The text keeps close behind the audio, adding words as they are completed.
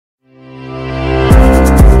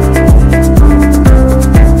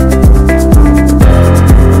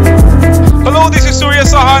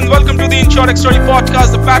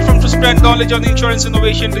knowledge on insurance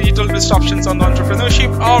innovation, digital disruptions, and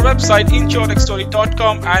entrepreneurship. Our website,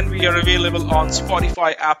 insurtechstory.com, and we are available on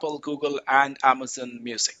Spotify, Apple, Google, and Amazon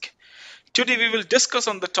Music. Today, we will discuss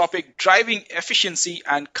on the topic driving efficiency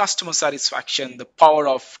and customer satisfaction, the power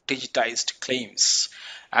of digitized claims.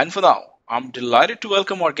 And for now, I'm delighted to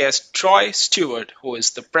welcome our guest, Troy Stewart, who is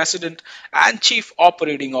the President and Chief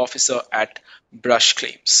Operating Officer at Brush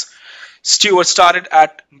Claims. Stewart started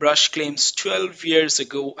at Brush Claims 12 years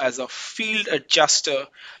ago as a field adjuster,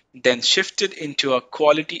 then shifted into a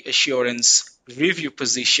quality assurance review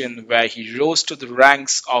position where he rose to the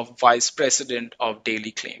ranks of Vice President of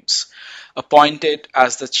Daily Claims. Appointed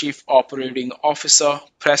as the Chief Operating Officer,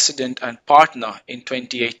 President, and Partner in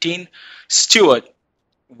 2018, Stewart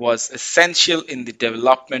was essential in the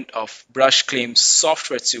development of Brush Claims'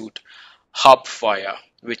 software suite, HubFire,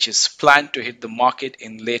 which is planned to hit the market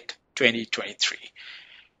in late 2023.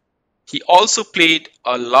 He also played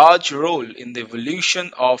a large role in the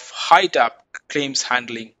evolution of HiDAP claims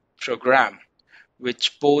handling program,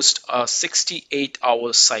 which boasts a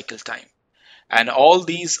 68-hour cycle time. And all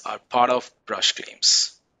these are part of Brush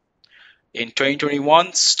Claims. In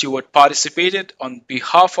 2021, Stewart participated on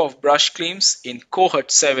behalf of Brush Claims in Cohort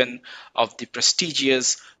 7 of the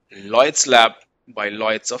prestigious Lloyd's Lab by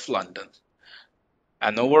Lloyd's of London.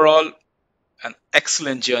 And overall, an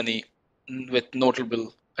excellent journey with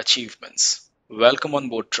notable achievements. Welcome on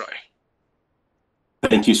board, Troy.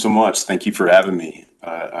 Thank you so much. Thank you for having me.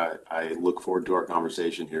 I look forward to our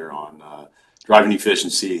conversation here on driving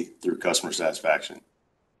efficiency through customer satisfaction.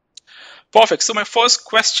 Perfect. So my first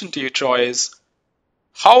question to you, Troy, is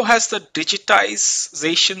how has the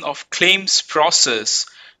digitization of claims process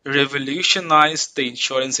revolutionized the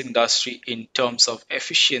insurance industry in terms of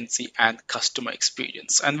efficiency and customer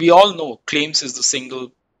experience? And we all know claims is the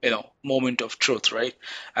single, moment of truth, right?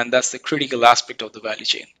 And that's the critical aspect of the value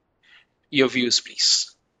chain. Your views,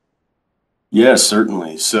 please. Yes,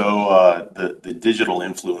 certainly. So the digital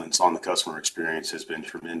influence on the customer experience has been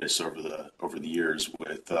tremendous over the years,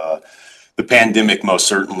 with the pandemic most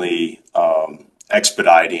certainly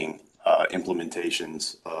expediting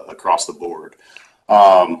implementations across the board.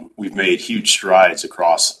 We've made huge strides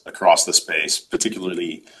across the space,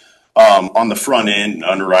 particularly on the front end,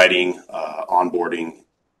 underwriting, onboarding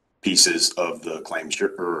pieces of the claims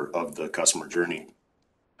or of the customer journey.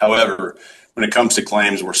 However, when it comes to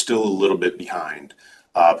claims, we're still a little bit behind,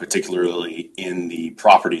 particularly in the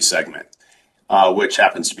property segment, which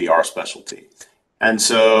happens to be our specialty. And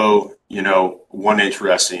so, one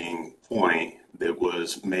interesting point that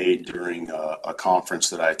was made during a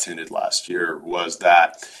conference that I attended last year was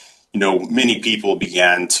that, many people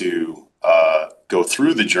began to go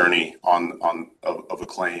through the journey of a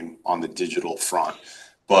claim on the digital front,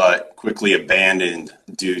 but quickly abandoned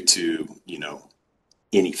due to,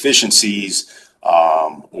 inefficiencies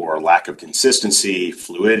or lack of consistency,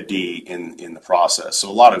 fluidity in the process. So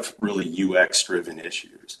a lot of really UX-driven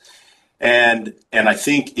issues. And I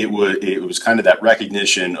think it was kind of that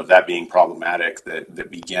recognition of that being problematic that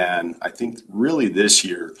began, I think, really this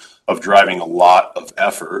year, of driving a lot of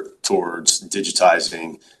effort towards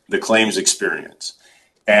digitizing the claims experience.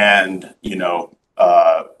 And,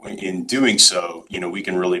 in doing so, we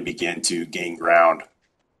can really begin to gain ground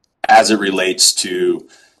as it relates to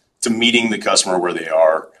meeting the customer where they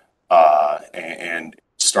are and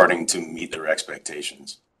starting to meet their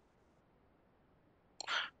expectations.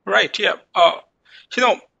 Right. Yeah.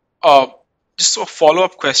 Just some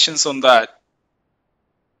follow-up questions on that.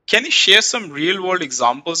 Can you share some real-world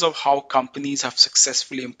examples of how companies have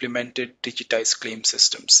successfully implemented digitized claim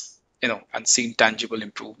systems, and seen tangible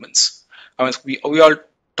improvements? I mean, we all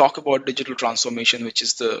talk about digital transformation, which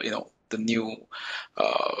is the new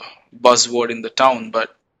buzzword in the town,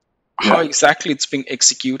 but how exactly it's being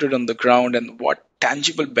executed on the ground and what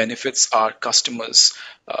tangible benefits are customers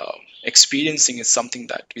experiencing is something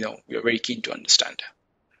that we are very keen to understand.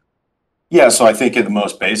 Yeah, so I think at the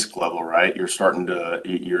most basic level, right, you're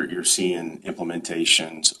seeing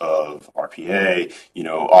implementations of RPA,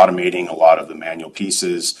 automating a lot of the manual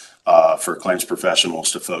pieces for claims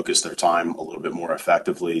professionals to focus their time a little bit more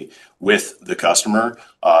effectively with the customer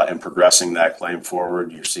and progressing that claim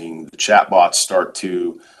forward. You're seeing the chatbots start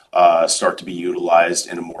to be utilized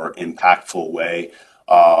in a more impactful way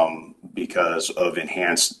because of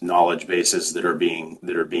enhanced knowledge bases that are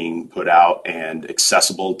being put out and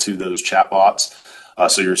accessible to those chatbots.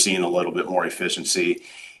 So you're seeing a little bit more efficiency,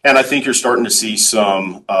 and I think you're starting to see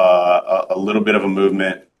a little bit of a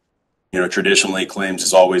movement. Traditionally, claims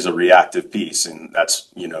is always a reactive piece, and that's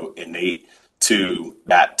innate to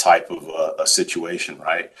that type of a situation,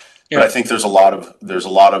 right? But Yeah. I think there's a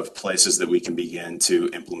lot of places that we can begin to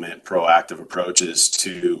implement proactive approaches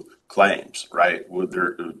to claims, right? With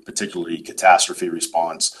their particularly catastrophe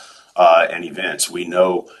response and events. We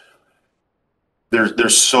know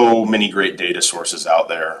there's so many great data sources out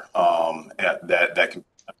there that can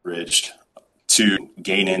be leveraged to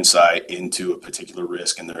gain insight into a particular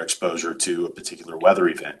risk and their exposure to a particular weather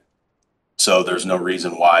event. So there's no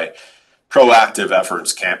reason why proactive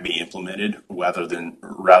efforts can't be implemented rather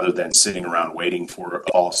than sitting around waiting for a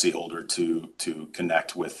policyholder to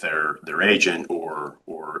connect with their agent or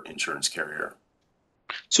insurance carrier.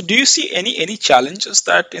 So do you see any challenges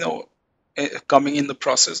that, coming in the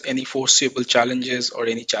process, any foreseeable challenges or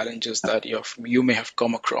any challenges that you may have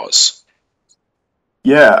come across?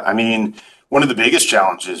 Yeah, I mean, one of the biggest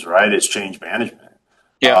challenges, right, is change management.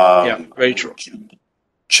 Yeah, yeah, I very mean, true.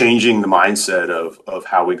 changing the mindset of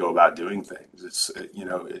how we go about doing things.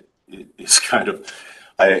 It's kind of,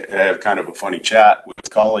 I have kind of a funny chat with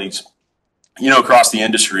colleagues, across the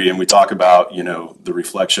industry, and we talk about, the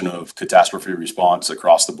reflection of catastrophe response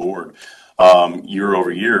across the board, year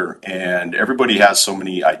over year, and everybody has so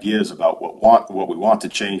many ideas about what we want to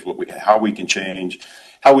change, how we can change,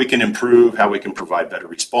 how we can improve, how we can provide better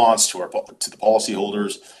response to the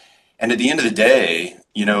policyholders. And at the end of the day,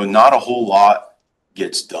 not a whole lot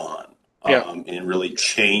gets done Yeah, in really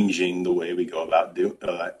changing the way we go about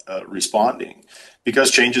responding,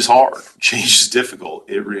 because change is hard, change is difficult.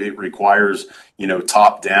 It requires,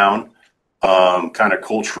 top down kind of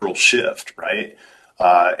cultural shift, right,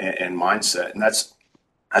 and mindset, and that's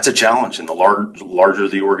a challenge. And the larger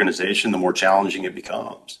the organization, the more challenging it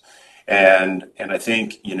becomes. And I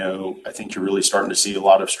think you're really starting to see a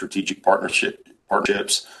lot of strategic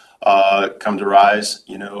partnerships come to rise,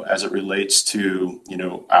 as it relates to,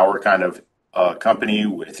 our kind of company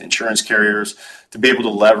with insurance carriers to be able to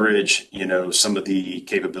leverage, some of the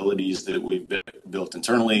capabilities that we've built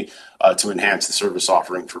internally to enhance the service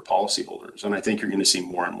offering for policyholders. And I think you're going to see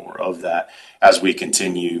more and more of that as we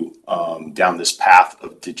continue down this path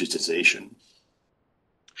of digitization.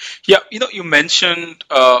 yeah. You mentioned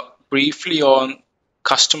briefly on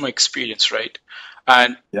customer experience, right?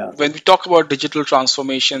 And Yeah. when we talk about digital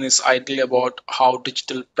transformation, it's ideally about how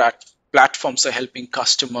digital platforms are helping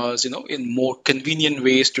customers, in more convenient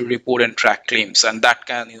ways to report and track claims. And that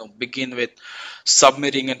can, begin with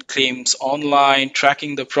submitting and claims online,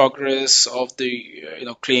 tracking the progress of the,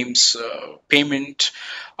 claims payment,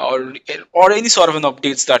 or any sort of an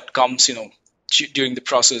updates that comes, during the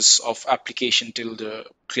process of application till the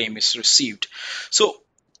claim is received. So,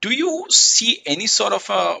 do you see any sort of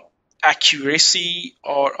accuracy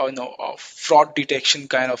or a fraud detection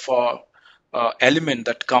kind of element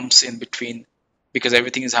that comes in between, because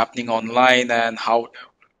everything is happening online, and how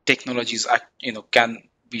technologies can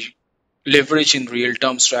be leveraged in real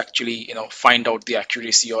terms to actually find out the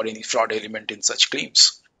accuracy or any fraud element in such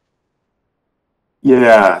claims?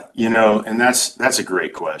 Yeah, and that's a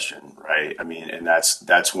great question, right? I mean, and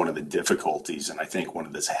that's one of the difficulties, and I think one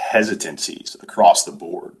of the hesitancies across the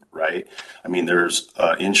board, right? I mean, there's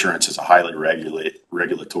insurance is a highly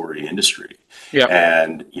regulatory industry, Yeah,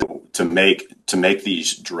 and to make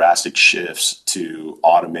these drastic shifts to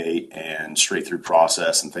automate and straight through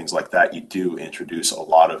process and things like that, you do introduce a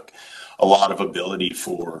lot of ability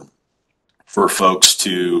for folks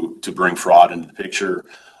to bring fraud into the picture,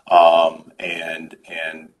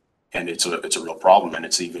 and it's a real problem, and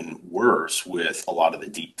it's even worse with a lot of the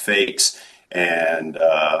deep fakes and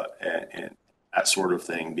that sort of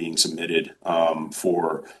thing being submitted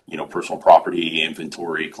for personal property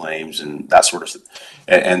inventory claims and that sort of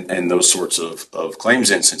and those sorts of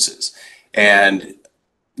claims instances. And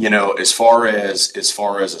as far as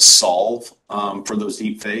a solve for those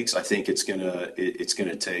deep fakes, I think it's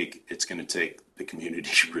gonna take the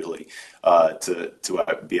community really to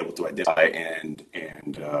be able to identify and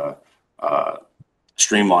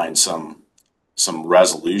streamline some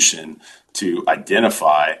resolution to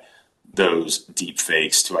identify those deep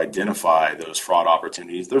fakes, to identify those fraud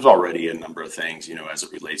opportunities. There's already a number of things, as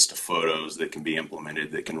it relates to photos that can be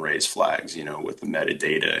implemented that can raise flags, with the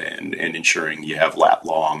metadata and ensuring you have lat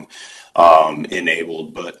long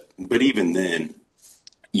enabled. But even then,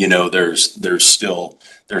 there's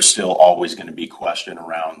still always going to be question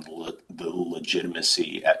around the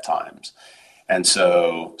legitimacy at times. And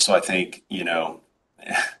so I think,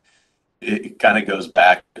 it kind of goes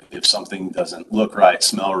back. If something doesn't look right,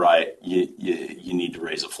 smell right, you need to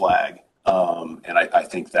raise a flag. And I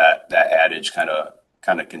think that adage kind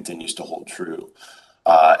of continues to hold true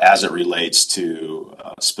as it relates to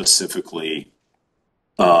specifically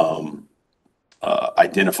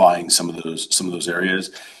identifying some of those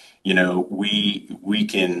areas. We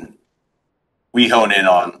can we hone in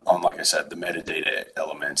on like I said, the metadata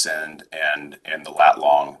elements and the lat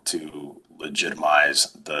long to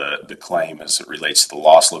legitimize the claim as it relates to the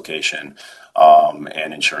loss location,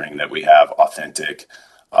 and ensuring that we have authentic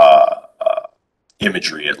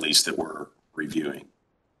imagery, at least that we're reviewing.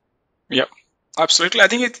 Yeah, absolutely. I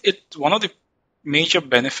think it one of the major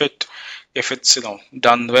benefit, if it's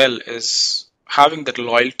done well, is having that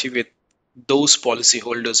loyalty with those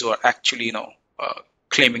policyholders who are actually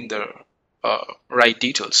claiming their right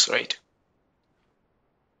details, right?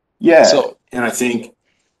 Yeah, So and I think,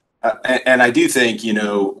 and I do think,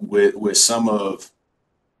 with some of,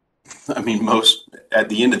 I mean, most at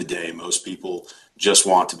the end of the day, most people just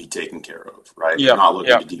want to be taken care of, right? They're yeah, not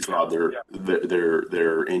looking yeah, to defraud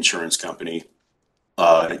their insurance company.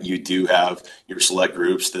 You do have your select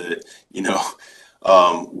groups that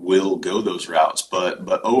will go those routes,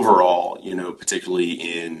 but overall, particularly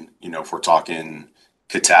in if we're talking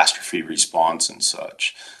catastrophe response and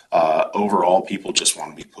such, overall, people just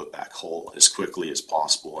want to be put back whole as quickly as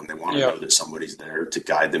possible, and they want to yeah, know that somebody's there to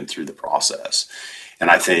guide them through the process. And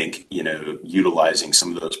I think utilizing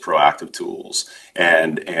some of those proactive tools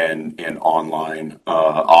and online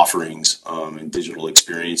offerings, and digital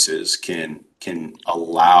experiences can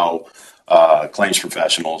allow claims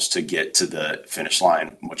professionals to get to the finish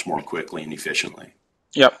line much more quickly and efficiently.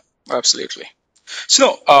 yeah, absolutely.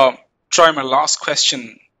 So, Troy, my last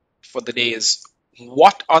question for the day is,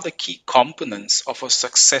 what are the key components of a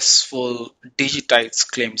successful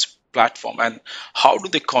digitized claims platform, and how do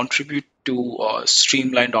they contribute to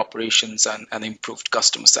streamlined operations and improved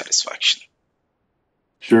customer satisfaction?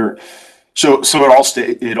 Sure. So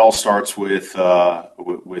it all starts with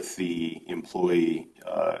the employee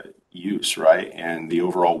use, right, and the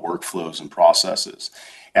overall workflows and processes.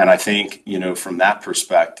 And I think from that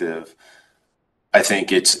perspective, I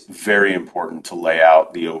think it's very important to lay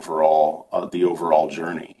out the overall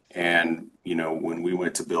journey. And when we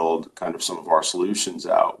went to build kind of some of our solutions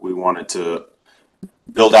out, we wanted to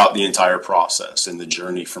build out the entire process and the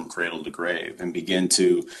journey from cradle to grave and begin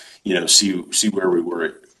to see where we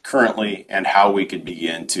were currently and how we could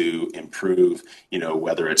begin to improve,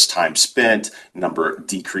 whether it's time spent,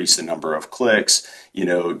 decrease the number of clicks,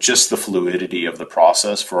 just the fluidity of the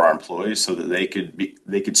process for our employees so that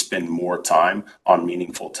they could spend more time on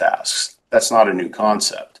meaningful tasks. That's not a new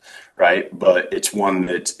concept, right? But it's one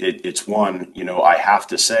I have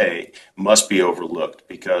to say must be overlooked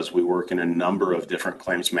because we work in a number of different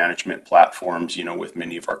claims management platforms, with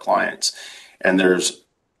many of our clients, and there's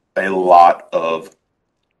a lot of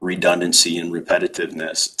redundancy and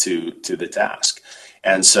repetitiveness to the task.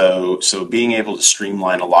 And so being able to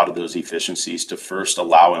streamline a lot of those efficiencies to first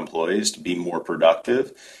allow employees to be more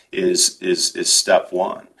productive is step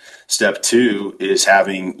one. Step two is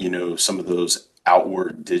having, some of those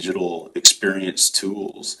outward digital experience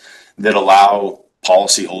tools that allow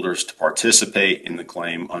policyholders to participate in the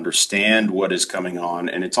claim, understand what is coming on,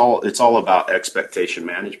 and it's all about expectation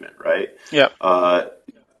management, right? Yeah,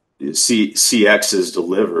 CX is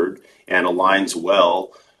delivered and aligns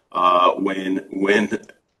well when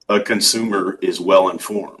a consumer is well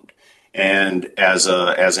informed. And as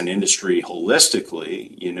an industry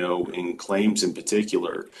holistically, in claims in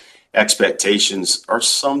particular, expectations are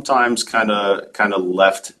sometimes kind of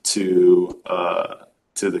left to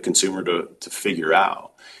the consumer to figure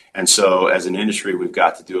out. And so as an industry, we've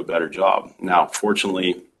got to do a better job. Now,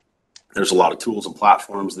 fortunately, there's a lot of tools and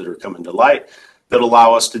platforms that are coming to light that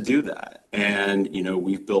allow us to do that. And,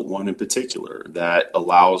 we've built one in particular that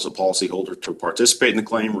allows a policyholder to participate in the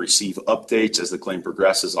claim, receive updates as the claim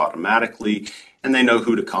progresses automatically, and they know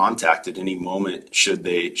who to contact at any moment should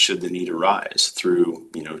the need arise through,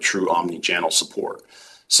 true omni-channel support.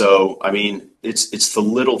 So, I mean, it's the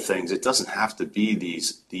little things. It doesn't have to be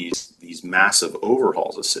these massive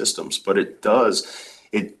overhauls of systems, but it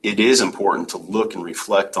is important to look and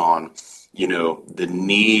reflect on the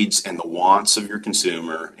needs and the wants of your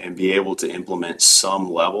consumer and be able to implement some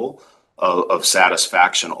level of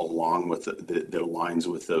satisfaction along with that aligns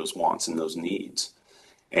with those wants and those needs.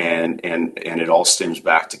 And it all stems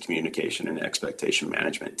back to communication and expectation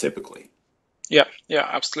management typically. yeah, yeah,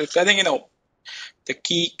 absolutely. I think the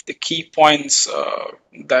key points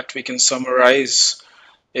that we can summarize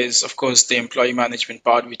is, of course, the employee management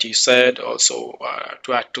part, which you said. Also,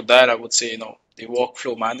 to add to that, I would say, the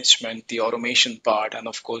workflow management, the automation part, and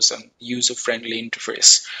of course, an user-friendly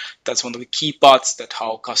interface. That's one of the key parts that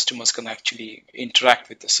how customers can actually interact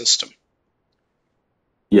with the system.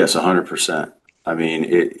 Yes, 100%. I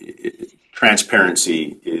mean,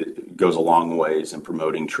 transparency goes a long ways in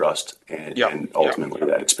promoting trust and, Yeah, and yeah. ultimately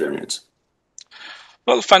that experience.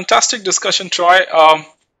 Well, fantastic discussion, Troy.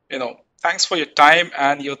 You know, Thanks for your time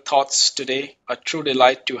and your thoughts today. A true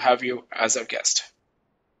delight to have you as our guest.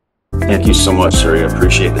 Thank you so much, sir. I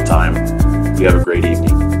appreciate the time. You have a great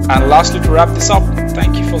evening. And lastly, to wrap this up,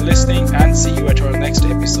 thank you for listening and see you at our next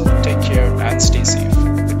episode. Take care and stay safe.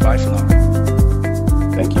 Goodbye for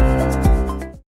now. Thank you.